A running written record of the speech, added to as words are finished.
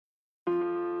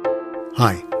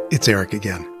Hi, it's Eric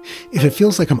again. If it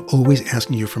feels like I'm always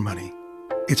asking you for money,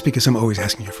 it's because I'm always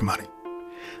asking you for money.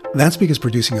 That's because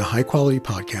producing a high-quality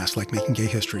podcast like Making Gay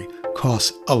History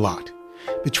costs a lot.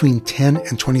 Between $10,000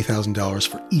 and $20,000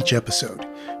 for each episode,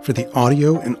 for the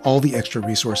audio and all the extra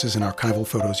resources and archival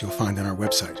photos you'll find on our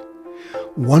website.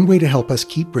 One way to help us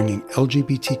keep bringing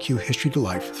LGBTQ history to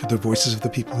life through the voices of the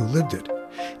people who lived it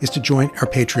is to join our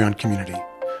Patreon community,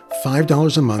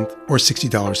 $5 a month or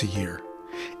 $60 a year.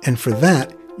 And for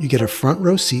that, you get a front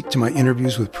row seat to my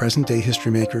interviews with present-day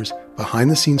history makers,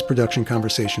 behind-the-scenes production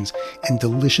conversations, and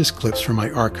delicious clips from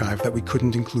my archive that we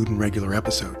couldn't include in regular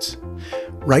episodes.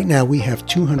 Right now, we have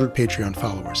 200 Patreon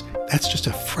followers. That's just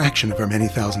a fraction of our many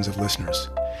thousands of listeners.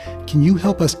 Can you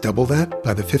help us double that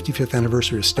by the 55th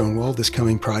anniversary of Stonewall this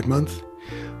coming Pride Month?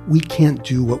 We can't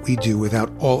do what we do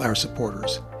without all our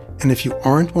supporters. And if you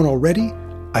aren't one already,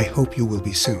 I hope you will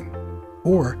be soon.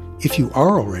 Or, if you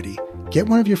are already, get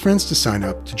one of your friends to sign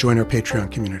up to join our Patreon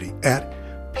community at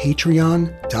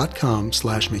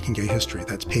patreon.com/makinggayhistory.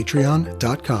 That's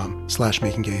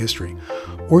patreon.com/makinggayhistory.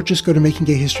 Or just go to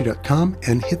makinggayhistory.com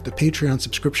and hit the Patreon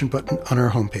subscription button on our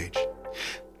homepage.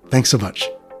 Thanks so much.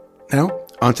 Now,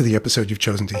 on to the episode you've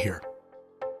chosen to hear.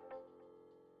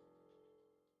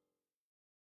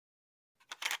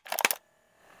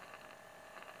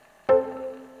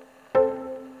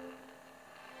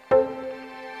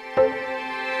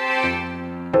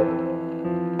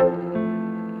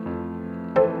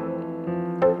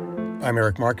 I'm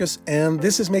Eric Marcus, and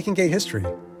this is Making Gay History.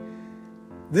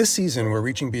 This season, we're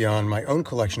reaching beyond my own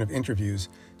collection of interviews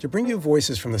to bring you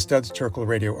voices from the Studs Terkel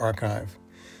Radio Archive.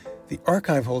 The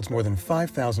archive holds more than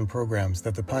 5,000 programs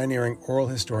that the pioneering oral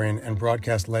historian and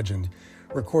broadcast legend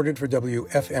recorded for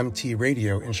WFMT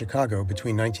Radio in Chicago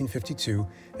between 1952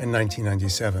 and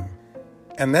 1997.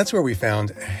 And that's where we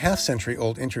found a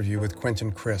half-century-old interview with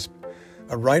Quentin Crisp,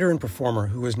 a writer and performer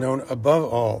who was known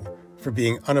above all for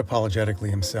being unapologetically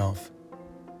himself.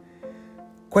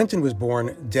 Quentin was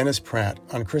born Dennis Pratt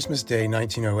on Christmas Day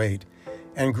 1908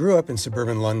 and grew up in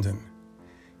suburban London.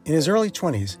 In his early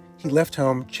 20s, he left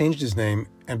home, changed his name,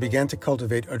 and began to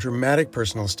cultivate a dramatic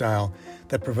personal style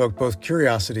that provoked both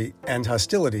curiosity and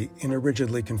hostility in a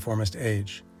rigidly conformist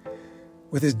age.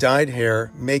 With his dyed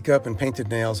hair, makeup, and painted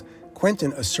nails,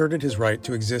 Quentin asserted his right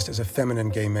to exist as a feminine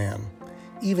gay man,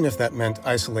 even if that meant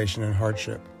isolation and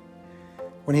hardship.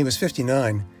 When he was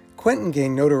 59, Quentin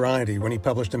gained notoriety when he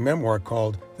published a memoir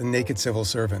called The Naked Civil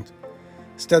Servant.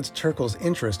 Studs Terkel's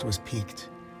interest was piqued.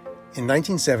 In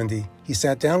 1970, he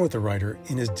sat down with the writer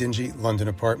in his dingy London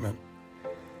apartment.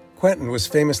 Quentin was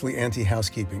famously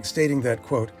anti-housekeeping, stating that,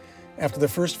 quote, after the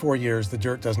first 4 years, the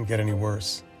dirt doesn't get any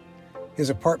worse. His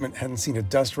apartment hadn't seen a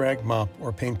dust rag, mop,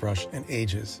 or paintbrush in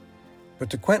ages. But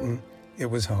to Quentin,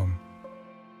 it was home.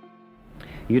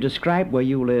 You describe where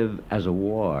you live as a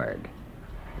ward.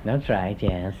 That's right,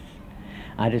 yes.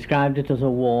 I described it as a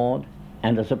ward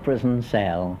and as a prison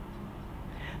cell.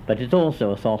 But it's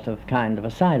also a sort of kind of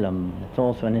asylum. It's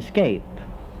also an escape.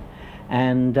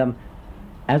 And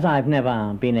as I've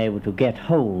never been able to get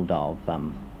hold of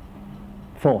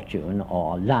fortune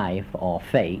or life or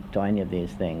fate or any of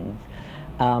these things,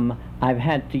 I've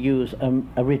had to use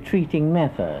a retreating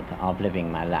method of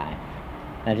living my life.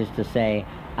 That is to say,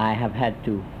 I have had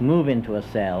to move into a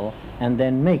cell and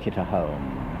then make it a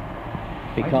home,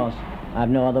 because I've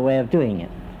no other way of doing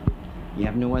it. You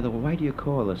have no other. Why do you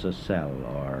call this a cell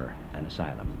or an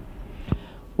asylum?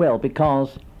 Well,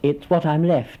 because it's what I'm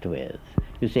left with.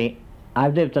 You see,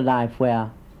 I've lived a life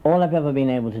where all I've ever been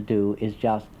able to do is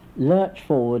just lurch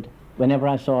forward whenever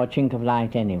I saw a chink of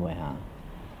light anywhere.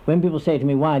 When people say to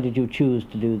me, why did you choose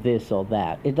to do this or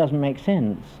that? It doesn't make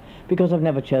sense, because I've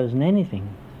never chosen anything.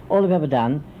 All I've ever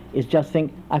done is just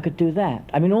think I could do that.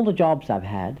 I mean, all the jobs I've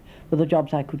had were the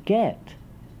jobs I could get,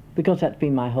 because that's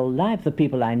been my whole life. The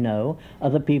people I know are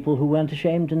the people who weren't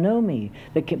ashamed to know me.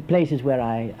 The places where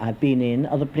I've been in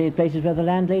are the places where the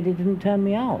landlady didn't turn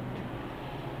me out.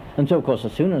 And so, of course,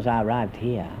 as soon as I arrived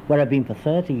here, where I've been for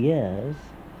 30 years,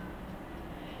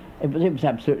 it was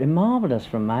absolutely marvelous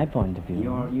from my point of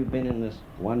view. You've been in this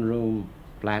one-room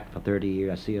flat for 30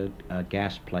 years. I see a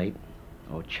gas plate,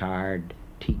 charred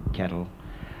teak kettle.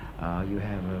 You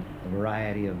have a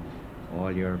variety of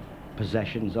all your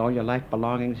possessions, all your life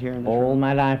belongings here in this room? All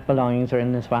my life belongings are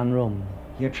in this one room.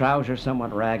 Your trousers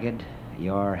somewhat ragged,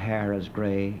 your hair is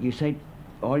gray. You say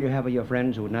all you have are your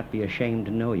friends who would not be ashamed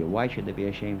to know you. Why should they be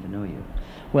ashamed to know you?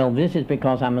 Well, this is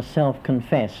because I'm a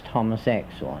self-confessed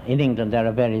homosexual. In England there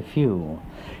are very few.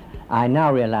 I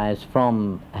now realize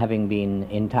from having been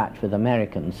in touch with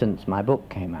Americans since my book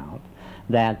came out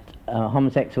that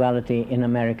homosexuality in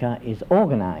America is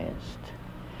organized.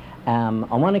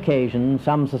 On one occasion,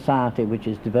 some society which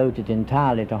is devoted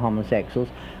entirely to homosexuals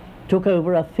took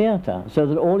over a theatre so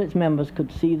that all its members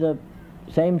could see the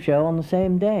same show on the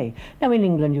same day. Now, in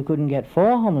England, you couldn't get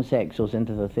 4 homosexuals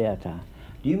into the theatre.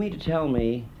 Do you mean to tell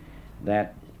me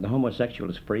that the homosexual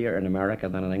is freer in America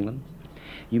than in England?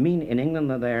 You mean in England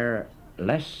that they're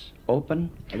less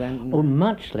open than... Oh,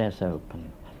 much less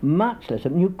open. Much less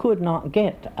open. You could not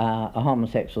get a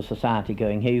homosexual society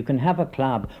going here. You can have a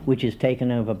club which is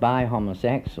taken over by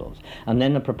homosexuals, and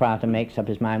then the proprietor makes up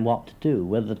his mind what to do,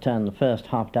 whether to turn the first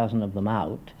half dozen of them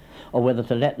out, or whether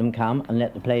to let them come and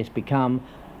let the place become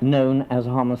known as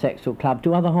a homosexual club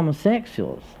to other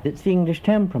homosexuals. It's the English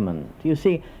temperament. You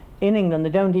see, in England they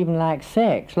don't even like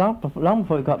sex, long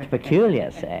before we got to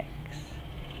peculiar sex.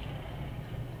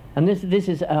 And this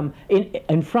is,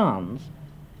 in France,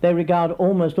 they regard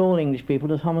almost all English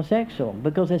people as homosexual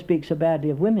because they speak so badly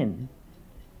of women.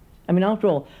 I mean, after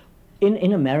all,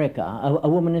 in America, a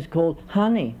woman is called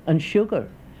honey and sugar,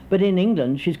 but in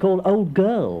England she's called old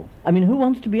girl. I mean, who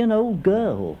wants to be an old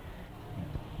girl?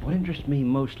 What interests me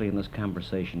mostly in this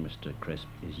conversation, Mr. Crisp,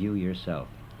 is you yourself,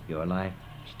 your life,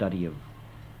 study of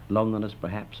loneliness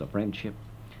perhaps, or friendship,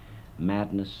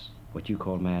 madness, what you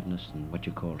call madness and what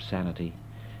you call sanity,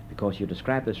 because you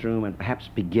describe this room and perhaps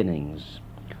beginnings.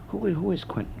 Who is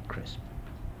Quentin Crisp?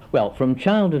 Well, from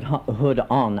childhood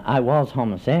on, I was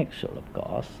homosexual, of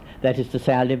course. That is to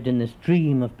say, I lived in this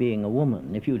dream of being a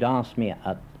woman. If you'd asked me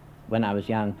when I was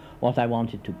young what I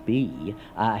wanted to be,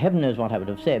 heaven knows what I would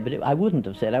have said, but I wouldn't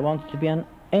have said I wanted to be an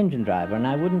engine driver, and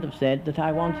I wouldn't have said that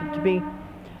I wanted to be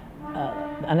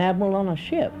an admiral on a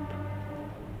ship.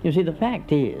 You see, the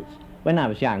fact is, when I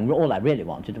was young, all I really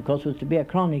wanted, of course, was to be a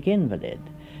chronic invalid,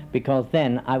 because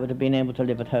then I would have been able to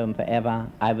live at home forever,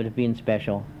 I would have been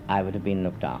special, I would have been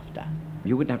looked after.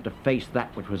 You wouldn't have to face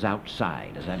that which was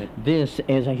outside, is that it? This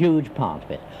is a huge part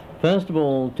of it. First of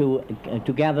all,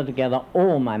 to gather together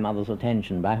all my mother's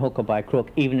attention by hook or by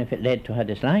crook, even if it led to her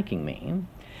disliking me.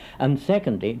 And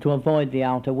secondly, to avoid the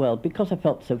outer world, because I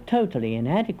felt so totally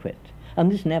inadequate.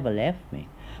 And this never left me,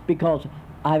 because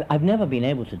I've never been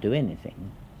able to do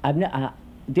anything.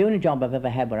 The only job I've ever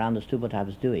had where I understood what I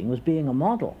was doing was being a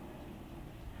model.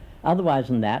 Otherwise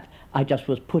than that, I just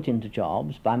was put into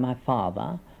jobs by my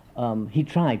father. He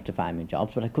tried to find me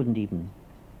jobs, but I couldn't even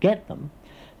get them.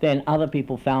 Then other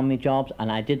people found me jobs,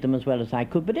 and I did them as well as I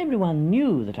could, but everyone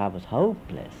knew that I was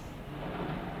hopeless.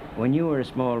 When you were a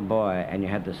small boy and you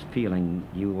had this feeling,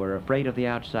 you were afraid of the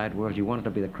outside world, you wanted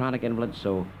to be the chronic invalid,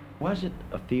 so was it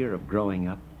a fear of growing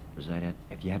up? Was that it?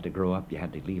 If you had to grow up, you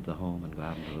had to leave the home and go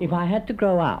out into the world? If I had to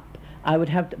grow up, I would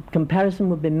have to, comparison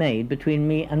would be made between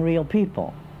me and real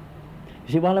people.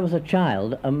 You see, while I was a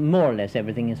child, more or less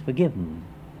everything is forgiven.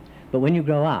 But when you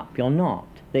grow up, you're not.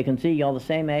 They can see you're the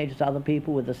same age as other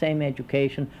people with the same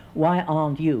education. Why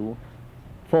aren't you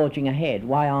forging ahead?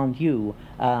 Why aren't you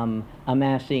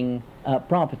amassing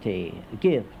property,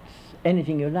 gifts,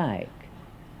 anything you like?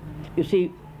 You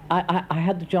see, I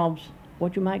had the jobs,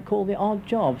 what you might call the odd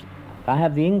jobs. I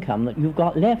have the income that you've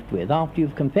got left with after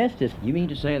you've confessed this. You mean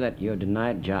to say that you're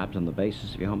denied jobs on the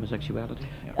basis of your homosexuality?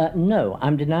 No,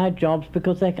 I'm denied jobs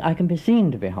because I can be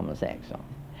seen to be homosexual.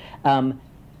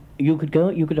 You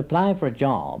could apply for a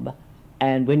job,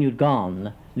 and when you'd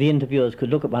gone, the interviewers could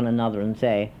look at one another and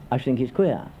say, I think he's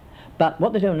queer. But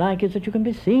what they don't like is that you can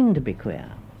be seen to be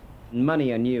queer.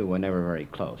 Money and you were never very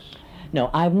close. No,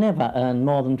 I've never earned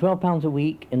more than £12 a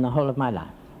week in the whole of my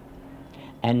life,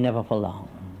 and never for long.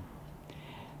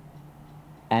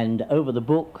 And over the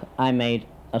book, I made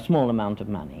a small amount of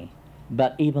money,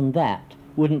 but even that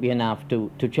wouldn't be enough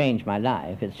to change my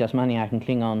life. It's just money I can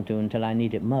cling on to until I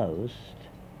need it most.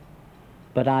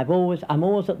 But I'm always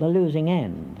at the losing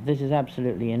end. This is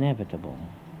absolutely inevitable.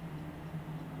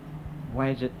 Why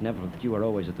is it never that you are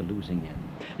always at the losing end?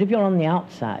 If you're on the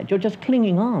outside, you're just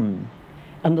clinging on.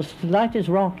 And the slightest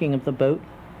rocking of the boat,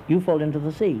 you fall into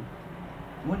the sea.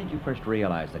 When did you first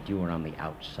realize that you were on the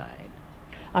outside?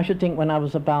 I should think when I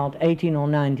was about 18 or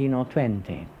 19 or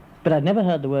 20. But I'd never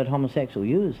heard the word homosexual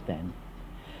used then.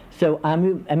 So I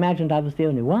imagined I was the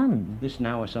only one. This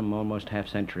now is some almost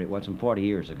half-century, some 40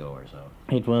 years ago or so.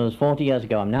 It was 40 years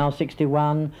ago. I'm now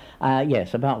 61.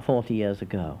 Yes, about 40 years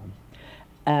ago.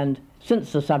 And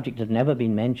since the subject had never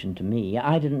been mentioned to me,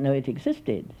 I didn't know it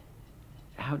existed.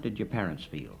 How did your parents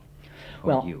feel? Or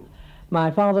well, you? My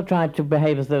father tried to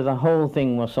behave as though the whole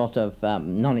thing was sort of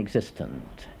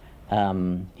non-existent.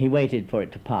 He waited for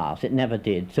it to pass. It never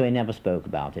did, so he never spoke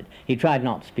about it. He tried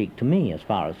not to speak to me as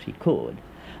far as he could.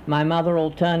 My mother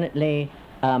alternately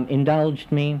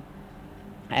indulged me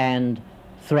and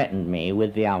threatened me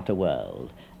with the outer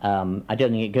world. I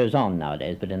don't think it goes on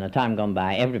nowadays, but in a time gone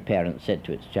by, every parent said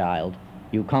to its child,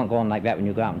 you can't go on like that when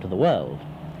you go out into the world.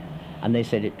 And they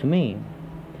said it to me.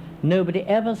 Nobody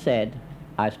ever said,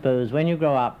 I suppose when you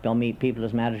grow up, you'll meet people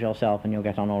as mad as yourself and you'll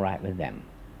get on all right with them.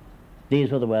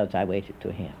 These were the words I waited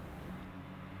to hear.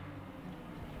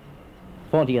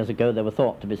 40 years ago, there were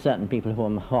thought to be certain people who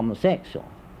were homosexual,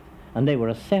 and they were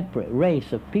a separate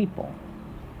race of people.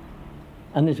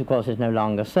 And this, of course, is no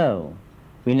longer so.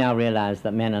 We now realize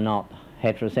that men are not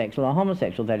heterosexual or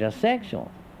homosexual, they're just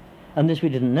sexual. And this we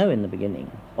didn't know in the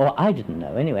beginning, or I didn't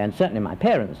know anyway, and certainly my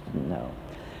parents didn't know.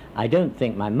 I don't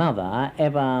think my mother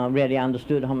ever really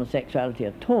understood homosexuality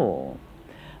at all,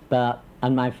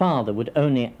 and my father would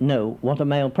only know what a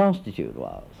male prostitute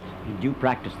was. Did you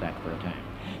practice that for a time?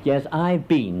 Yes, I've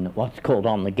been what's called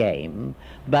on the game,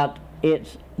 but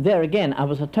there again, I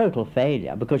was a total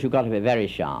failure, because you've got to be very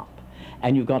sharp,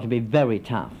 and you've got to be very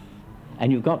tough,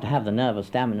 and you've got to have the nervous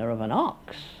stamina of an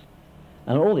ox,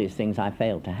 and all these things I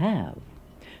failed to have.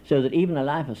 So that even a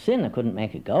life of sin I couldn't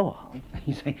make it go on.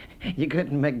 You say you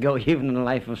couldn't make go even in a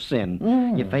life of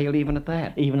sin. You failed even at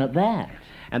that. Even at that.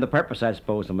 And the purpose, I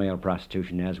suppose, of male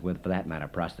prostitution, as with, for that matter,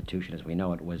 prostitution as we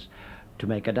know it, was to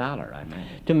make $1, I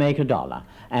imagine. To make $1.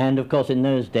 And, of course, in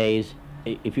those days,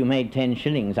 if you made 10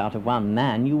 shillings out of one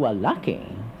man, you were lucky.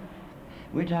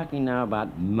 We're talking now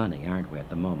about money, aren't we, at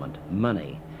the moment?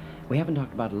 Money. We haven't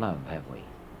talked about love, have we?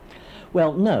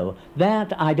 Well, no,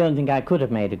 that I don't think I could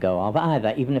have made a go of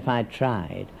either, even if I'd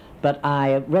tried. But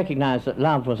I recognized that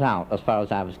love was out, as far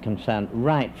as I was concerned,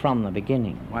 right from the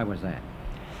beginning. Why was that?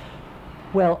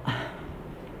 Well,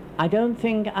 I don't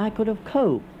think I could have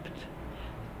coped.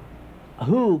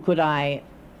 Who could I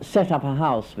set up a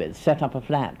house with, set up a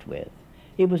flat with?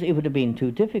 It would have been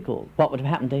too difficult. What would have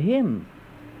happened to him?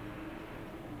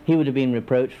 He would have been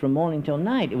reproached from morning till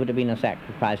night. It would have been a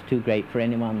sacrifice too great for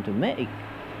anyone to make.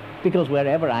 Because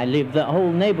wherever I live, the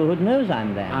whole neighborhood knows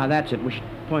I'm there. Ah, that's it. We should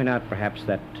point out, perhaps,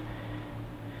 that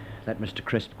Mr.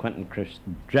 Quentin Crisp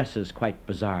dresses quite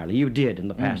bizarrely. You did in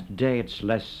the past. Today it's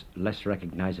less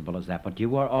recognizable as that, but you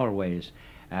were always,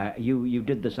 you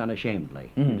did this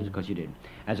unashamedly, because you did.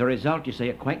 As a result, you say,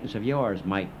 acquaintance of yours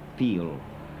might feel...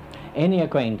 Any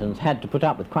acquaintance had to put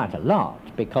up with quite a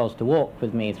lot, because to walk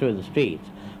with me through the streets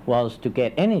was to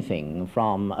get anything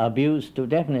from abuse to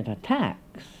definite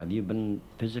attacks. Have you been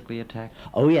physically attacked?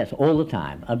 Oh yes, all the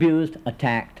time. Abused,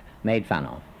 attacked, made fun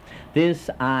of. This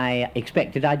I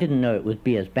expected. I didn't know it would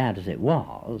be as bad as it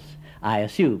was. I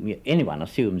assume, anyone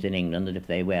assumes in England that if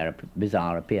they wear a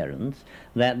bizarre appearance,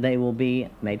 that they will be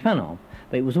made fun of.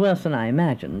 But it was worse than I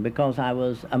imagined, because I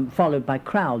was followed by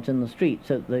crowds in the street,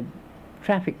 so the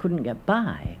traffic couldn't get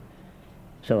by.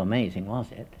 So amazing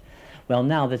was it. Well,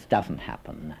 now this doesn't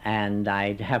happen, and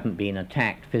I haven't been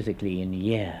attacked physically in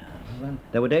years.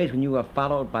 There were days when you were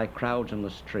followed by crowds in the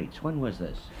streets. When was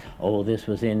this? Oh, this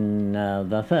was in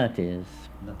the 30s.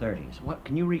 The 30s. What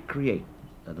can you recreate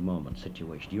at the moment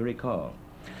situation? Do you recall?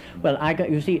 Well,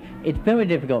 you see, it's very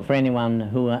difficult for anyone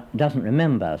who doesn't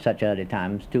remember such early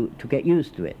times to get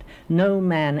used to it. No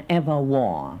man ever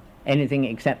wore anything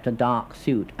except a dark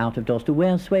suit out of doors. To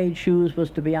wear suede shoes was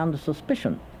to be under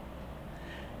suspicion.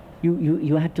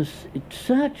 You had to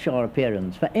search your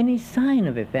appearance for any sign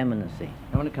of effeminacy.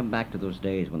 I want to come back to those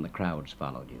days when the crowds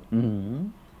followed you. Mm-hmm.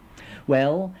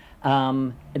 Well,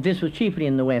 this was chiefly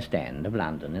in the West End of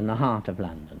London, in the heart of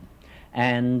London.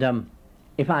 And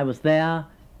if I was there,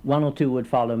 one or two would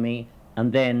follow me,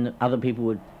 and then other people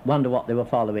would wonder what they were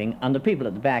following, and the people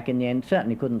at the back in the end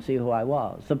certainly couldn't see who I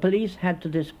was. The police had to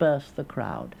disperse the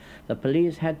crowd. The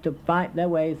police had to fight their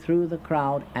way through the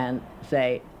crowd and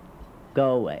say,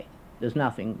 go away. There's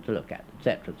nothing to look at,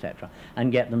 etc.,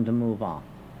 and get them to move on.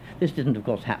 This didn't, of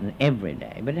course, happen every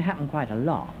day, but it happened quite a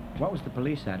lot. What was the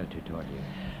police attitude toward you?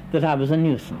 That I was a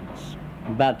nuisance.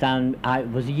 But I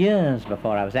was years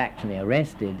before I was actually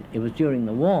arrested. It was during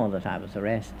the war that I was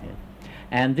arrested.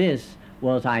 And this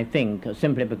was, I think,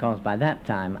 simply because by that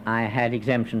time I had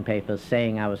exemption papers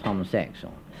saying I was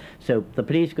homosexual. So the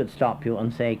police could stop you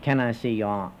and say, can I see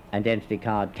your identity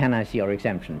card? Can I see your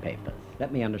exemption papers?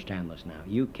 Let me understand this now.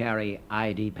 You carry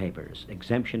ID papers,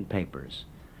 exemption papers.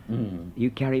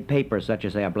 You carry papers such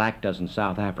as, say, a black does in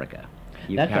South Africa.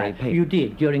 That's right. Papers. You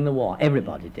did during the war.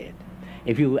 Everybody did.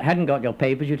 If you hadn't got your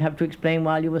papers, you'd have to explain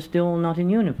why you were still not in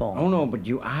uniform. Oh, no, but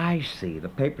I see. The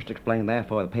papers to explain,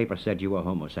 therefore, the paper said you were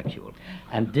homosexual.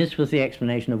 And this was the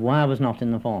explanation of why I was not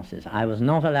in the forces. I was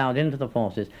not allowed into the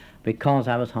forces because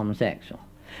I was homosexual.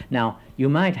 Now, you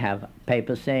might have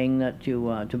papers saying that you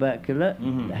had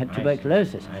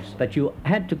tuberculosis, but you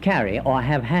had to carry or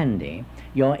have handy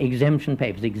your exemption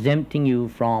papers, exempting you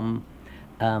from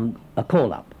a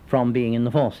call-up from being in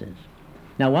the forces.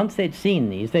 Now, once they'd seen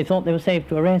these, they thought they were safe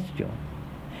to arrest you.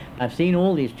 I've seen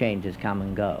all these changes come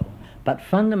and go, but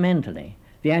fundamentally,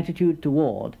 the attitude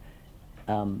toward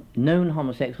known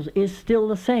homosexuals is still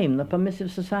the same. The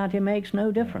permissive society makes no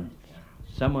difference.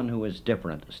 Someone who is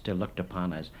different is still looked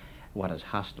upon as what, as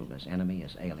hostile, as enemy,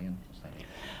 as alien?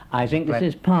 I think this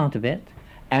is part of it,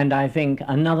 and I think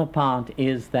another part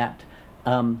is that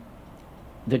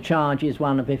the charge is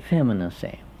one of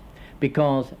effeminacy,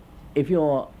 because if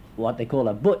you're what they call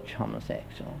a butch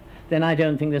homosexual, then I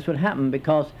don't think this would happen,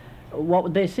 because what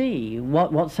would they see?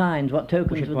 What signs, what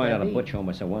tokens would We should point out there a be? butch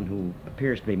homo as one who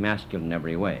appears to be masculine in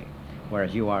every way,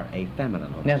 whereas you are a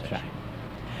feminine homosexual. That's right.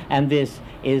 And this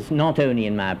is not only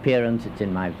in my appearance, it's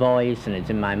in my voice, and it's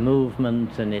in my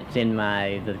movements, and it's in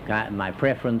my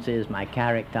preferences, my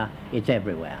character. It's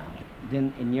everywhere.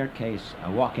 Then, in your case,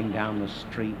 walking down the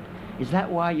street, is that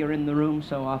why you're in the room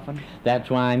so often? That's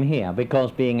why I'm here,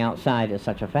 because being outside is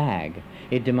such a fag.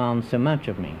 It demands so much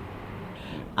of me.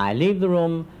 I leave the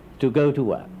room to go to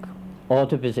work or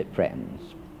to visit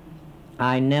friends.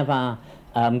 I never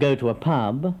go to a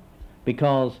pub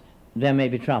because there may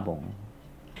be trouble.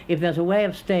 If there's a way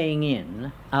of staying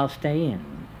in, I'll stay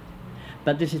in.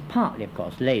 But this is partly, of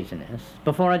course, laziness.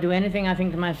 Before I do anything, I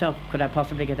think to myself, could I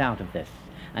possibly get out of this?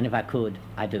 And if I could,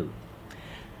 I do.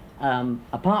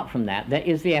 Apart from that, there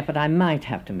is the effort I might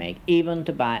have to make, even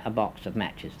to buy a box of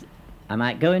matches. I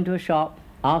might go into a shop,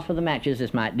 ask for the matches.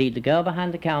 This might lead the girl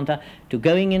behind the counter to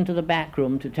going into the back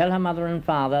room to tell her mother and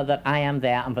father that I am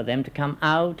there, and for them to come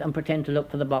out and pretend to look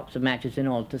for the box of matches in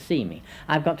order to see me.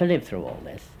 I've got to live through all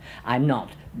this. I'm not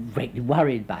greatly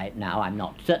worried by it now. I'm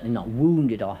certainly not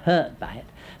wounded or hurt by it.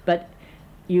 But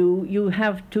you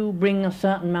have to bring a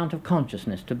certain amount of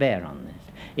consciousness to bear on this.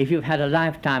 If you've had a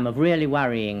lifetime of really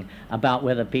worrying about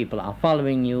whether people are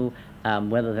following you,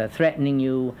 whether they're threatening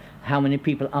you, how many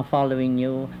people are following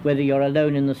you, whether you're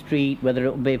alone in the street, whether it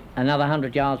will be another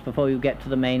 100 yards before you get to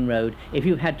the main road, if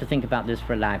you've had to think about this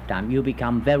for a lifetime, you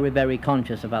become very, very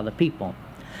conscious of other people.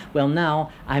 Well,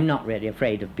 now, I'm not really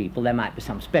afraid of people. There might be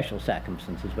some special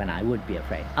circumstances when I would be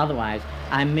afraid. Otherwise,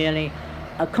 I'm merely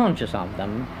conscious of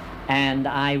them, and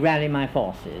I rally my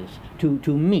forces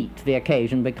to meet the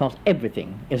occasion, because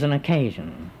everything is an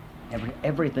occasion.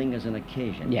 Everything is an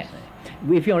occasion, Yes. you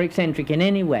say. If you're eccentric in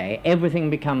any way,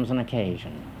 everything becomes an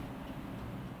occasion.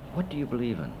 What do you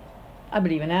believe in? I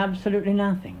believe in absolutely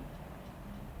nothing.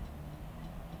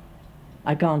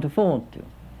 I can't afford to,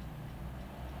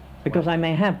 because I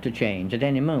may have to change at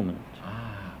any moment.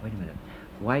 Wait a minute.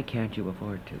 Why can't you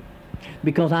afford to?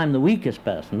 Because I'm the weakest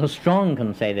person. The strong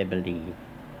can say they believe.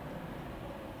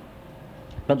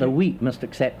 But the weak must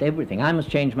accept everything. I must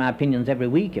change my opinions every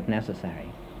week if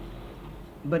necessary.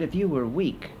 But if you were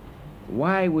weak,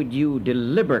 why would you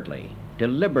deliberately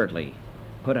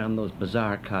put on those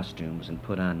bizarre costumes and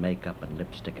put on makeup and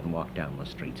lipstick and walk down the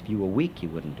streets? If you were weak, you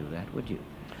wouldn't do that, would you?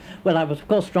 Well, I was, of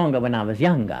course, stronger when I was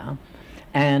younger.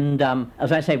 And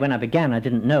as I say, when I began, I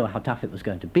didn't know how tough it was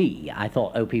going to be. I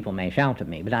thought, oh, people may shout at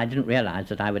me, but I didn't realize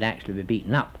that I would actually be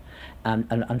beaten up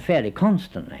and fairly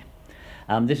constantly.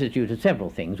 This is due to several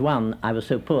things. One, I was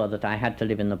so poor that I had to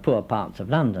live in the poor parts of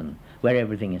London, where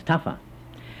everything is tougher.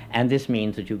 And this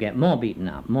means that you get more beaten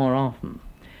up more often.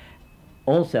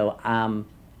 Also,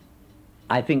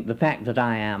 I think the fact that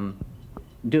I am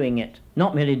doing it,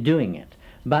 not merely doing it,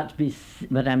 but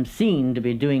I'm seen to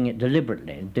be doing it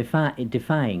deliberately,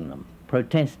 defying them,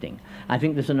 protesting. I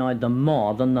think this annoyed them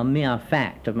more than the mere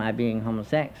fact of my being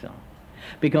homosexual.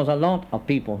 Because a lot of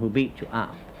people who beat you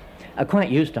up are quite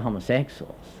used to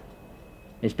homosexuals,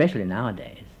 especially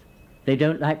nowadays. They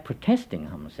don't like protesting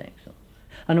homosexuals.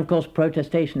 And of course,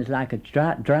 protestation is like a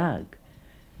drug.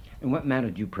 In what manner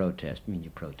did you protest? I mean, you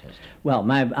protested. Well,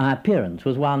 my appearance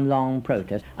was one long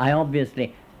protest. I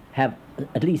obviously have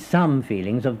at least some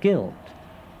feelings of guilt,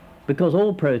 because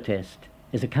all protest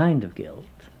is a kind of guilt.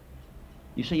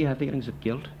 You say you have feelings of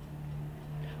guilt?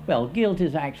 Well, guilt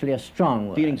is actually a strong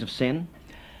word. Feelings of sin?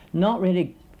 Not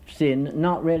really sin,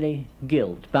 not really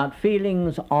guilt, but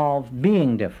feelings of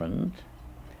being different,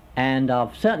 and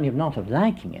certainly not of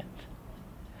liking it.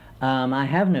 I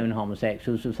have known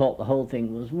homosexuals who thought the whole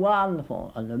thing was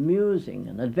wonderful and amusing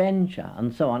and adventure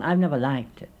and so on. I've never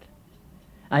liked it.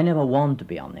 I never want to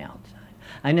be on the outside.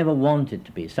 I never wanted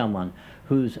to be someone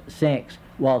whose sex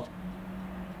was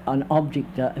an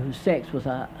object, whose sex was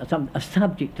a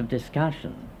subject of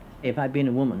discussion. If I'd been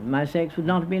a woman, my sex would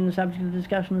not have been the subject of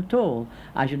discussion at all.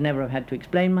 I should never have had to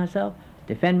explain myself,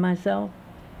 defend myself.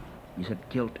 You said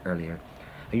guilt earlier.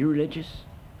 Are you religious?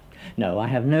 No, I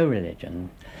have no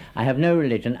religion. I have no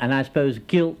religion, and I suppose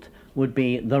guilt would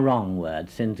be the wrong word,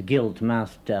 since guilt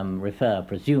must refer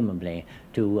presumably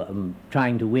to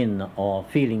trying to win or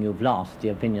feeling you've lost the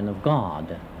opinion of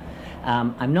God.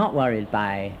 I'm not worried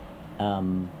by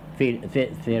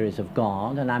theories of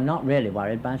God, and I'm not really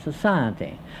worried by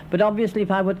society. But obviously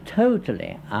if I were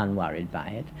totally unworried by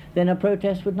it, then a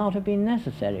protest would not have been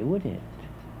necessary, would it?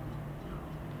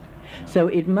 So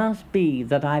it must be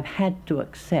that I've had to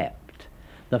accept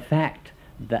the fact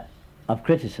that of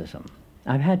criticism.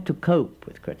 I've had to cope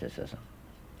with criticism.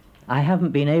 I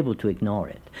haven't been able to ignore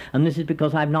it. And this is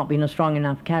because I've not been a strong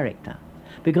enough character.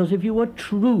 Because if you were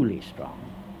truly strong,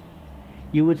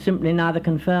 you would simply neither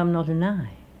confirm nor deny.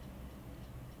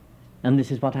 And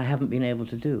this is what I haven't been able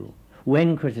to do.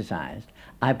 When criticized,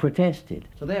 I protested.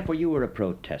 So therefore you were a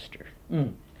protester.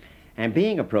 And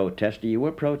being a protester, you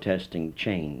were protesting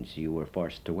chains you were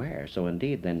forced to wear. So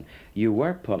indeed, then, you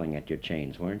were pulling at your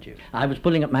chains, weren't you? I was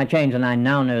pulling at my chains, and I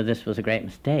now know this was a great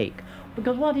mistake.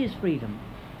 Because what is freedom?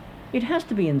 It has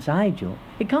to be inside you.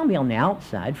 It can't be on the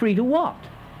outside. Free to what?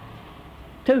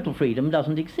 Total freedom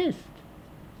doesn't exist.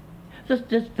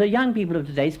 The young people of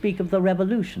today speak of the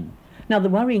revolution. Now, the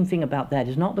worrying thing about that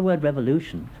is not the word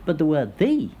revolution, but the word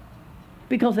thee.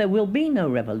 Because there will be no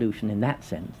revolution in that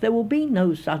sense. There will be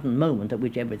no sudden moment at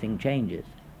which everything changes.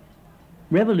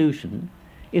 Revolution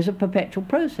is a perpetual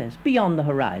process. Beyond the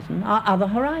horizon are other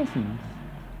horizons.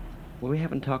 Well, we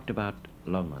haven't talked about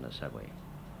loneliness, have we?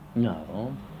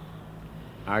 No.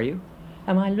 Are you?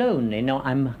 Am I lonely? No,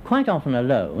 I'm quite often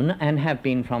alone and have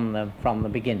been from the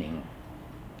beginning.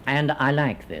 And I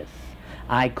like this.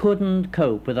 I couldn't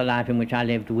cope with a life in which I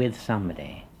lived with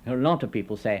somebody. A lot of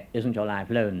people say, isn't your life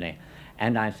lonely?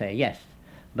 And I say, yes,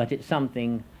 but it's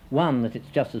something, one, that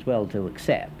it's just as well to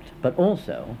accept, but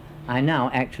also, I now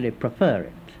actually prefer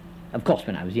it. Of course,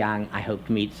 when I was young, I hoped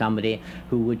to meet somebody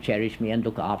who would cherish me and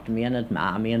look after me and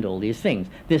admire me and all these things.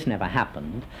 This never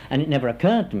happened, and it never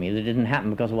occurred to me that it didn't happen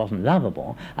because I wasn't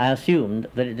lovable. I assumed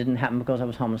that it didn't happen because I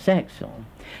was homosexual.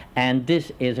 And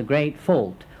this is a great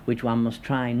fault which one must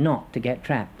try not to get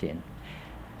trapped in.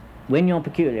 When you're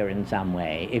peculiar in some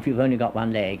way, if you've only got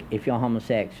one leg, if you're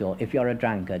homosexual, if you're a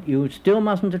drunkard, you still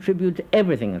mustn't attribute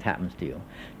everything that happens to you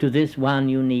to this one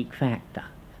unique factor,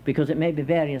 because it may be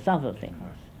various other things.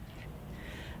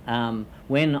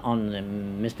 When on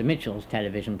Mr. Mitchell's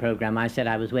television program I said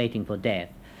I was waiting for death,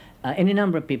 any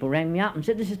number of people rang me up and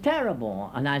said, this is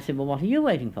terrible. And I said, well, what are you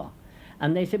waiting for?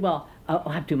 And they said, well,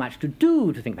 I have too much to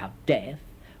do to think about death.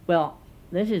 Well,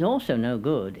 this is also no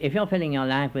good. If you're filling your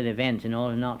life with events in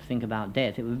order not to think about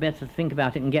death, it would be better to think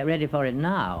about it and get ready for it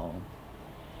now.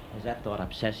 Does that thought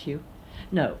obsess you?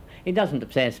 No, it doesn't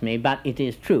obsess me, but it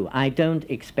is true. I don't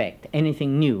expect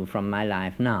anything new from my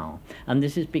life now. And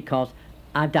this is because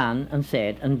I've done and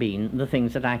said and been the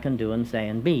things that I can do and say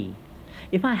and be.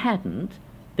 If I hadn't,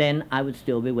 then I would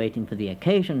still be waiting for the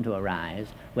occasion to arise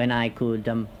when I could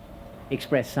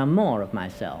express some more of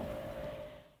myself.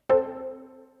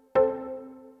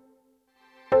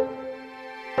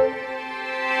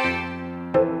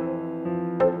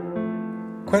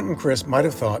 Quentin Crisp might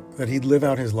have thought that he'd live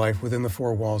out his life within the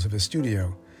four walls of his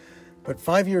studio. But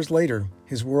 5 years later,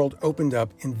 his world opened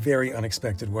up in very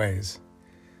unexpected ways.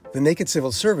 The Naked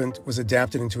Civil Servant was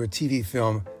adapted into a TV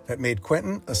film that made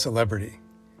Quentin a celebrity.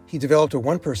 He developed a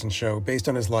one-person show based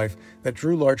on his life that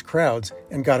drew large crowds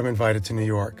and got him invited to New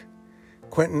York.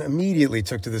 Quentin immediately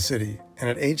took to the city, and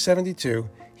at age 72,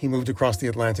 he moved across the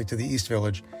Atlantic to the East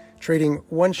Village, trading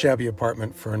one shabby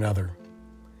apartment for another.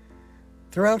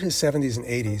 Throughout his 70s and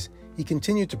 80s, he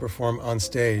continued to perform on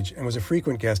stage and was a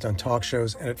frequent guest on talk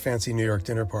shows and at fancy New York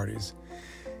dinner parties.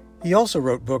 He also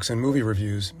wrote books and movie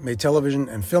reviews, made television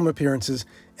and film appearances,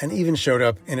 and even showed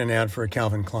up in an ad for a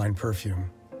Calvin Klein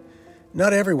perfume.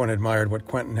 Not everyone admired what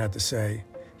Quentin had to say.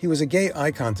 He was a gay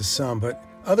icon to some, but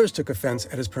others took offense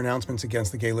at his pronouncements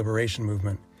against the gay liberation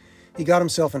movement. He got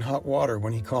himself in hot water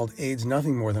when he called AIDS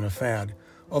nothing more than a fad,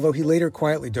 although he later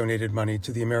quietly donated money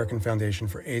to the American Foundation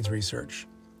for AIDS Research.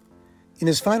 In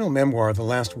his final memoir, The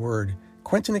Last Word,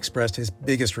 Quentin expressed his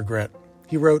biggest regret.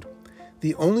 He wrote,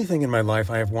 "The only thing in my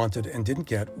life I have wanted and didn't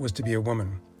get was to be a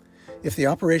woman. If the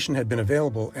operation had been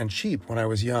available and cheap when I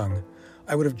was young,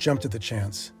 I would have jumped at the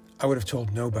chance. I would have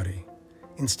told nobody.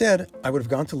 Instead, I would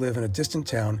have gone to live in a distant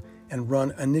town and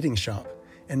run a knitting shop,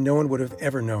 and no one would have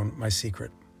ever known my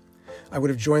secret. I would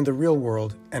have joined the real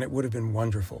world, and it would have been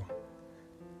wonderful."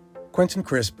 Quentin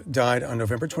Crisp died on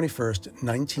November 21st,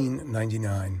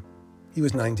 1999. He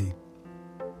was 90.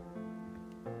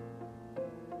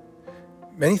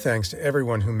 Many thanks to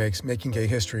everyone who makes Making Gay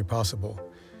History possible.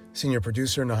 Senior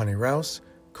producer Nahani Rouse,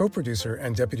 co-producer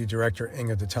and deputy director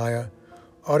Inga Dataya,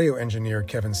 audio engineer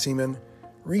Kevin Seaman,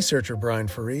 researcher Brian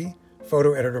Ferree,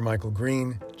 photo editor Michael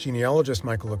Green, genealogist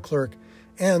Michael Leclerc,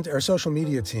 and our social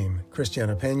media team,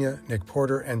 Christiana Pena, Nick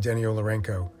Porter, and Daniel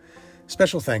Lorenko.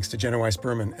 Special thanks to Jenna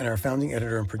Weiss-Berman and our founding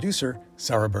editor and producer,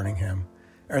 Sarah Birmingham.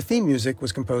 Our theme music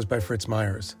was composed by Fritz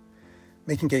Myers.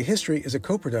 Making Gay History is a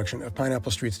co-production of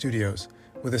Pineapple Street Studios,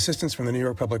 with assistance from the New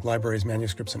York Public Library's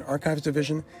Manuscripts and Archives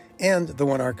Division and the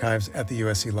One Archives at the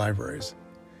USC Libraries.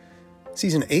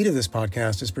 Season 8 of this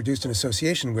podcast is produced in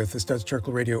association with the Studs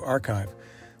Terkel Radio Archive,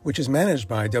 which is managed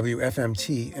by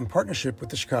WFMT in partnership with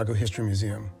the Chicago History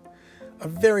Museum. A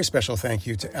very special thank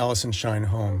you to Allison Shine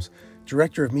Holmes,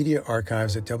 Director of Media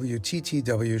Archives at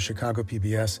WTTW Chicago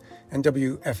PBS and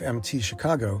WFMT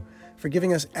Chicago, for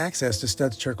giving us access to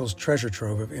Studs Terkel's treasure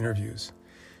trove of interviews.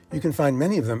 You can find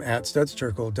many of them at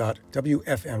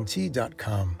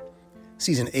studsterkel.wfmt.com.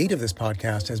 Season 8 of this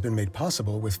podcast has been made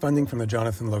possible with funding from the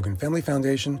Jonathan Logan Family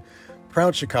Foundation,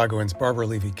 proud Chicagoans Barbara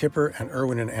Levy-Kipper and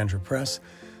Irwin and Andrew Press,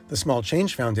 the Small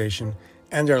Change Foundation,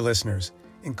 and our listeners,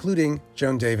 including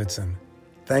Joan Davidson.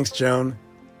 Thanks, Joan.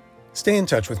 Stay in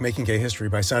touch with Making Gay History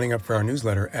by signing up for our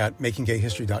newsletter at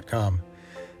makinggayhistory.com.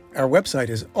 Our website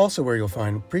is also where you'll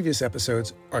find previous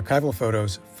episodes, archival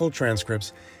photos, full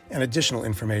transcripts, and additional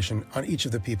information on each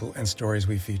of the people and stories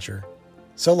we feature.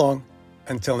 So long,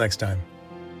 until next time.